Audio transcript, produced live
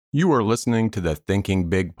You are listening to the Thinking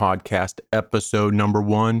Big podcast, episode number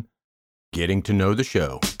 1, Getting to Know the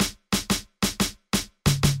Show.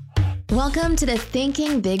 Welcome to the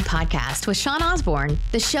Thinking Big podcast with Sean Osborne,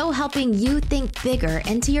 the show helping you think bigger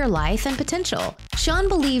into your life and potential. Sean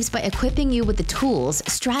believes by equipping you with the tools,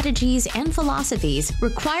 strategies, and philosophies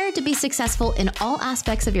required to be successful in all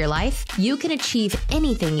aspects of your life, you can achieve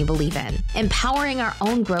anything you believe in. Empowering our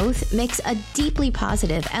own growth makes a deeply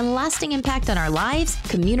positive and lasting impact on our lives,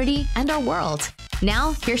 community, and our world.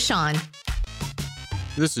 Now, here's Sean.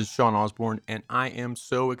 This is Sean Osborne, and I am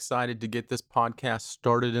so excited to get this podcast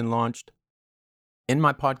started and launched. In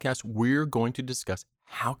my podcast, we're going to discuss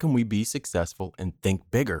how can we be successful and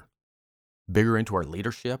think bigger into our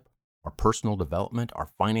leadership, our personal development, our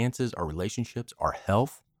finances, our relationships, our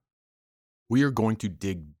health. We are going to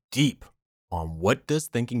dig deep on what does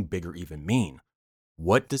thinking bigger even mean?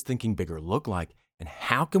 What does thinking bigger look like? And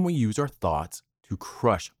how can we use our thoughts to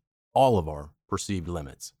crush all of our perceived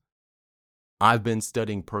limits? I've been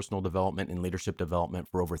studying personal development and leadership development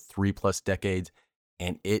for over 3+ decades,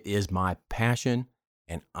 and it is my passion.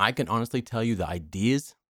 And I can honestly tell you the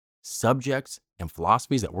ideas, subjects, and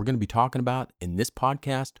philosophies that we're going to be talking about in this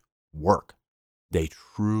podcast work. They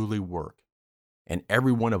truly work. And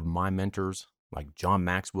every one of my mentors, like John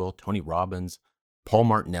Maxwell, Tony Robbins, Paul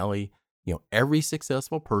Martinelli, every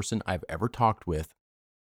successful person I've ever talked with,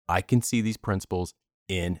 I can see these principles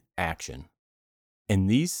in action. And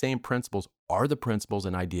these same principles are the principles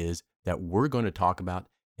and ideas that we're going to talk about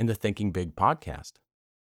in the Thinking Big podcast.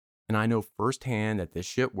 And I know firsthand that this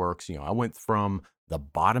shit works. I went from the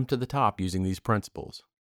bottom to the top using these principles.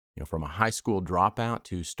 From a high school dropout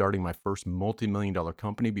to starting my first multi-million-dollar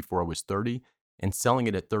company before I was 30 and selling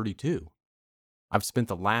it at 32. I've spent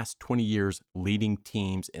the last 20 years leading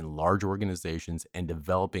teams in large organizations and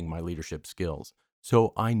developing my leadership skills.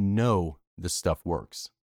 So I know this stuff works.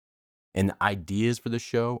 And the ideas for the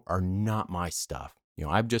show are not my stuff.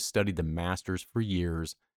 I've just studied the masters for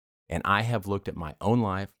years, and I have looked at my own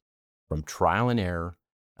life from trial and error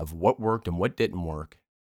of what worked and what didn't work,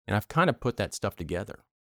 and I've kind of put that stuff together.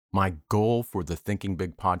 My goal for the Thinking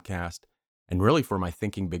Big podcast, and really for my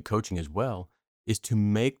Thinking Big coaching as well, is to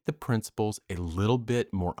make the principles a little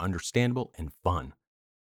bit more understandable and fun.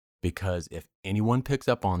 Because if anyone picks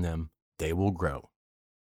up on them, they will grow.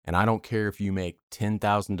 And I don't care if you make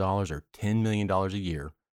 $10,000 or $10 million a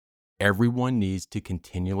year, everyone needs to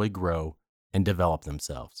continually grow and develop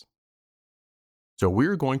themselves. So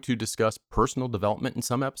we're going to discuss personal development in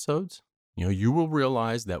some episodes. You will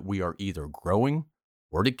realize that we are either growing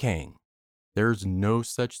or decaying. There's no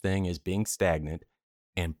such thing as being stagnant,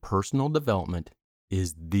 and personal development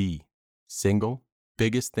is the single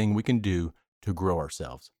biggest thing we can do to grow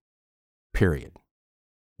ourselves. Period.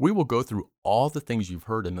 We will go through all the things you've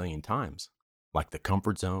heard a million times, like the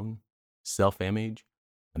comfort zone, self-image,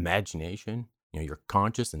 imagination, your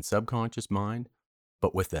conscious and subconscious mind,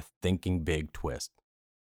 but with a thinking big twist.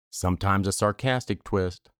 Sometimes a sarcastic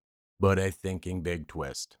twist, but a thinking big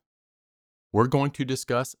twist. We're going to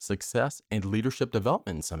discuss success and leadership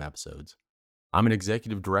development in some episodes. I'm an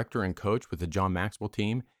executive director and coach with the John Maxwell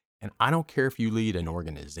team, and I don't care if you lead an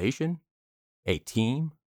organization, a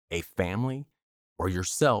team, a family, or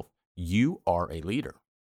yourself, you are a leader.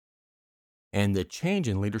 And the change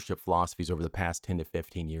in leadership philosophies over the past 10 to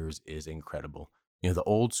 15 years is incredible. The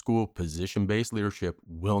old school position-based leadership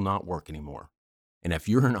will not work anymore. And if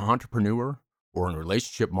you're an entrepreneur or in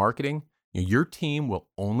relationship marketing, your team will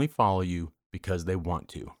only follow you because they want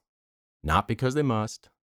to, not because they must.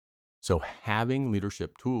 So having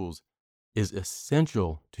leadership tools is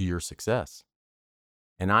essential to your success.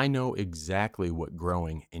 And I know exactly what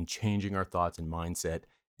growing and changing our thoughts and mindset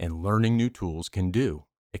and learning new tools can do.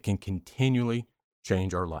 It can continually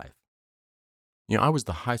change our life. I was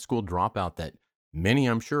the high school dropout that many,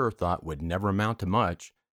 I'm sure, thought would never amount to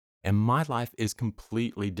much. And my life is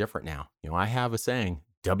completely different now. I have a saying,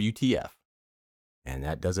 WTF. And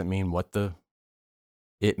that doesn't mean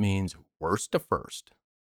it means worst to first.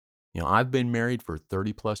 I've been married for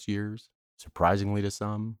 30+ years, surprisingly to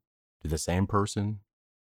some, to the same person.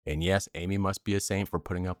 And yes, Amy must be a saint for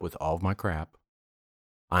putting up with all of my crap.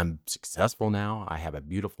 I'm successful now. I have a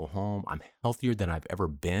beautiful home. I'm healthier than I've ever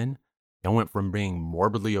been. I went from being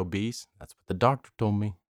morbidly obese, that's what the doctor told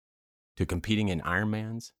me, to competing in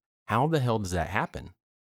Ironmans. How the hell does that happen?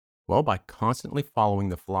 Well, by constantly following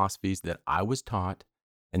the philosophies that I was taught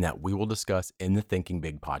and that we will discuss in the Thinking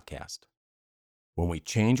Big podcast. When we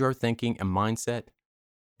change our thinking and mindset,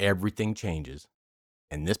 everything changes.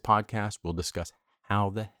 And this podcast will discuss how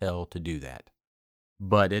the hell to do that.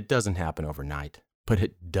 But it doesn't happen overnight, but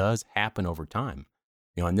it does happen over time.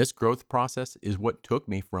 And this growth process is what took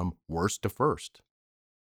me from worst to first.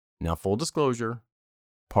 Now, full disclosure,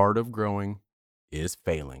 part of growing is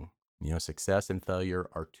failing. Success and failure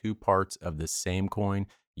are two parts of the same coin.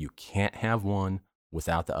 You can't have one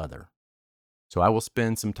without the other. So I will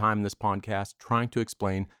spend some time in this podcast trying to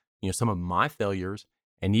explain, some of my failures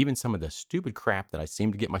and even some of the stupid crap that I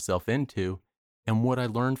seem to get myself into and what I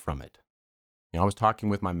learned from it. I was talking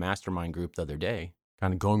with my mastermind group the other day,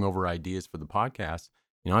 kind of going over ideas for the podcast.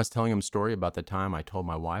 I was telling them a story about the time I told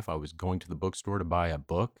my wife I was going to the bookstore to buy a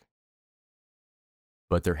book,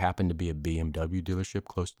 but there happened to be a BMW dealership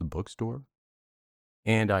close to the bookstore.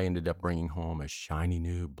 And I ended up bringing home a shiny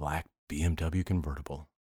new black BMW convertible.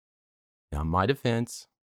 Now, in my defense,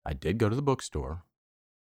 I did go to the bookstore.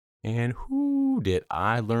 And did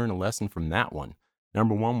I learn a lesson from that one?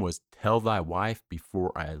 Number one was tell thy wife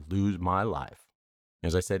before I lose my life.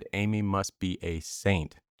 As I said, Amy must be a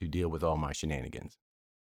saint to deal with all my shenanigans.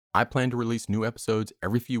 I plan to release new episodes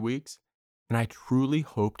every few weeks, and I truly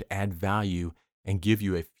hope to add value and give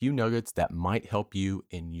you a few nuggets that might help you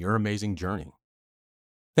in your amazing journey.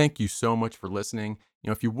 Thank you so much for listening.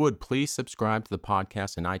 If you would, please subscribe to the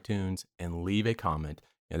podcast in iTunes and leave a comment.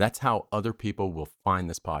 That's how other people will find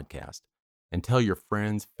this podcast. And tell your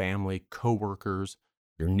friends, family, coworkers,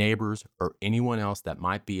 your neighbors, or anyone else that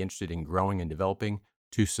might be interested in growing and developing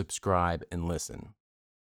to subscribe and listen.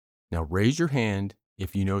 Now, raise your hand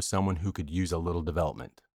if you know someone who could use a little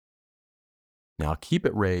development. Now, keep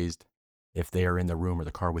it raised if they are in the room or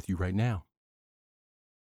the car with you right now.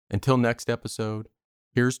 Until next episode,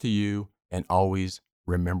 here's to you, and always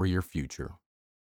remember your future.